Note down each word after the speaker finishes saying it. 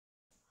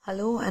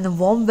Hello and a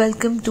warm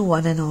welcome to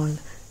one and all.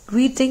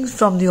 Greetings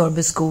from the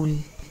Orbis school.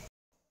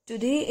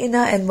 Today in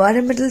our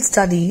environmental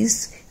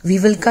studies, we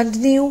will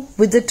continue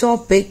with the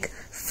topic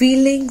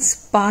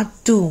Feelings Part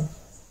 2.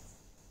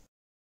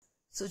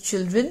 So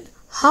children,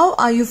 how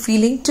are you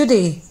feeling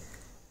today?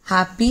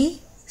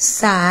 Happy,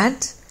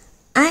 sad,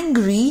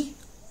 angry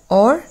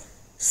or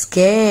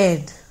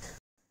scared?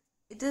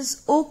 It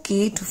is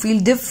okay to feel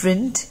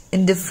different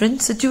in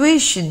different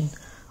situations.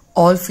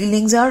 All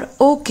feelings are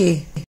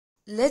okay.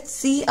 Let's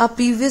see our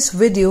previous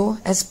video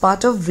as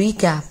part of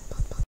recap.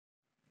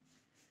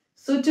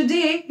 So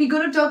today we're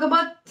going to talk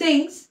about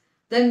things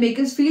that make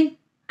us feel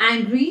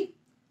angry,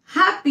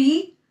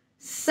 happy,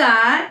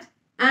 sad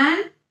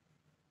and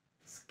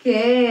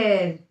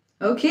scared.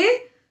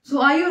 Okay?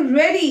 So are you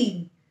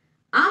ready?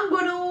 I'm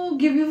going to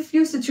give you a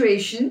few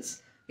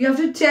situations. You have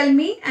to tell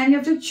me and you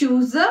have to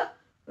choose the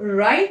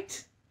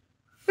right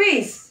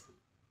face.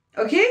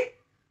 Okay?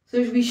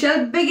 So we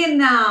shall begin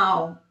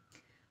now.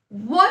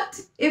 What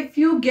if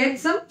you get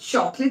some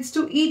chocolates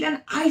to eat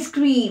and ice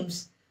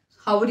creams?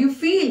 How would you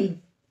feel?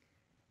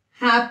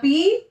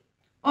 Happy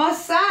or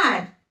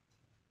sad?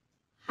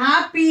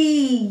 Happy,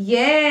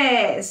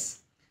 yes.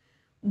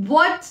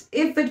 What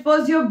if it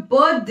was your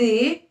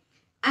birthday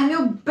and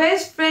your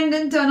best friend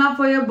didn't turn up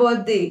for your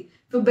birthday?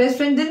 If your best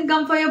friend didn't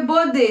come for your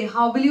birthday,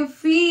 how will you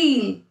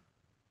feel?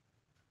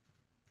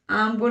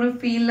 I'm going to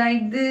feel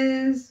like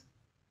this.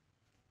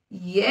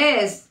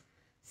 Yes,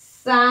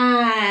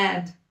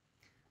 sad.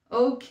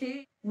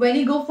 Okay. When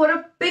you go for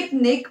a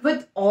picnic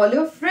with all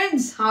your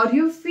friends, how do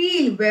you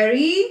feel?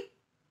 Very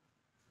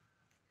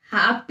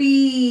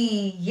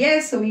happy.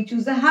 Yes, so we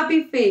choose the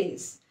happy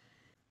face.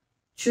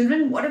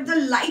 Children, what if the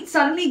lights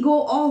suddenly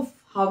go off?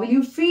 How will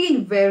you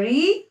feel?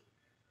 Very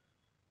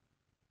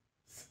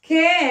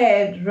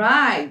scared,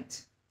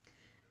 right?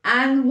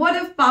 And what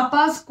if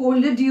Papa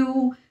scolded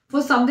you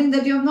for something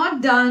that you have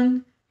not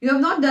done? You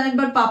have not done it,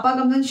 but Papa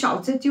comes and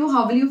shouts at you.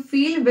 How will you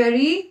feel?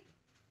 Very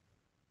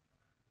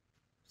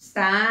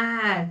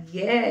sad,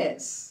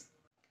 yes.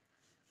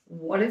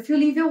 What if you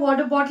leave your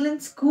water bottle in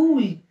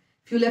school?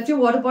 If you left your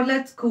water bottle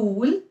at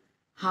school,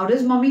 how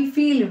does mommy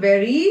feel?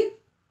 Very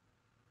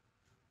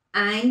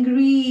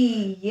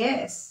angry,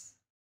 yes.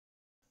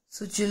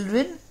 So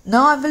children,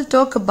 now I will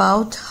talk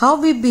about how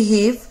we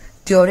behave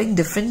during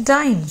different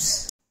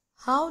times.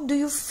 How do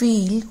you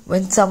feel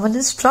when someone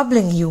is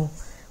troubling you?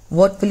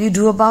 What will you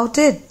do about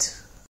it?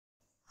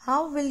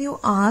 How will you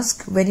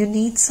ask when you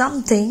need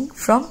something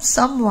from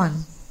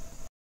someone?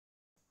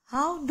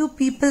 How do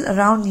people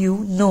around you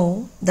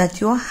know that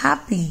you are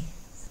happy?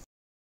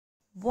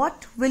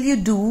 What will you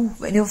do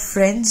when your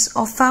friends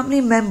or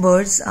family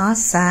members are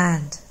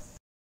sad?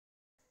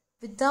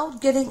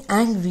 Without getting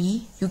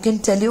angry, you can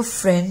tell your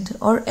friend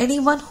or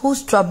anyone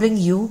who's troubling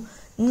you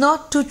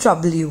not to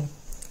trouble you.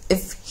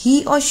 If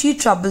he or she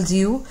troubles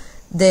you,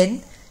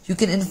 then you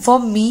can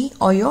inform me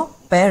or your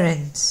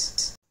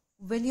parents.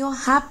 When you're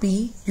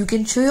happy, you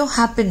can show your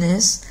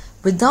happiness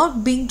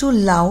without being too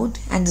loud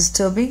and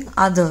disturbing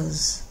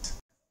others.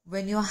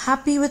 When you're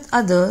happy with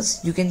others,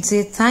 you can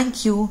say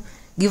thank you,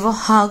 give a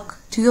hug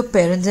to your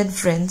parents and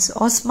friends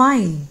or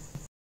smile.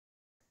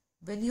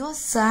 When you're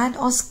sad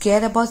or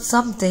scared about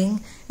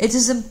something, it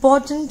is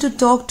important to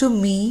talk to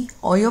me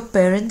or your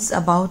parents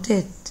about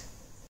it.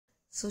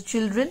 So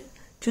children,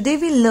 today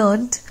we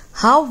learned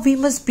how we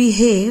must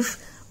behave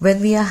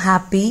when we are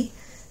happy,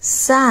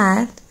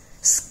 sad,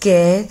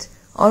 scared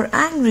or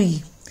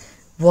angry.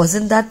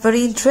 Wasn't that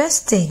very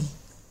interesting?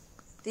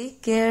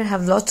 Take care,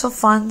 have lots of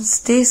fun,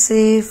 stay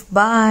safe,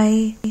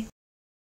 bye.